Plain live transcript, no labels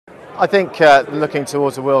I think looking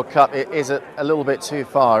towards the World Cup, it is a little bit too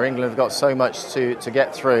far. England have got so much to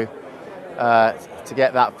get through to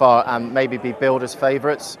get that far and maybe be billed as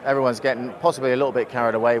favourites. Everyone's getting possibly a little bit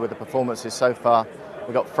carried away with the performances so far.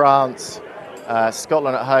 We've got France,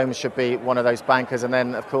 Scotland at home should be one of those bankers, and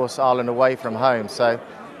then of course Ireland away from home. So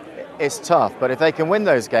it's tough, but if they can win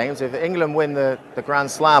those games, if England win the Grand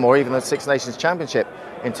Slam or even the Six Nations Championship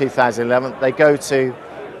in 2011, they go to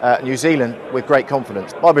New Zealand with great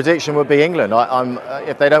confidence. My prediction would be England.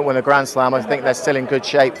 If they don't win the Grand Slam, I think they're still in good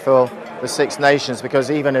shape for the Six Nations, because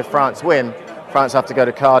even if France win, France have to go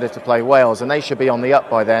to Cardiff to play Wales, and they should be on the up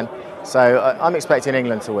by then. So I'm expecting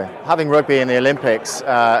England to win. Having rugby in the Olympics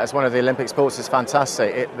as one of the Olympic sports is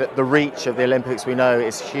fantastic. The reach of the Olympics, we know,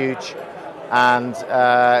 is huge, and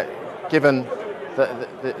given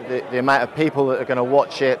the amount of people that are going to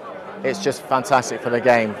watch it, it's just fantastic for the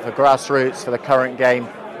game, for grassroots, for the current game,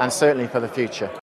 and certainly for the future.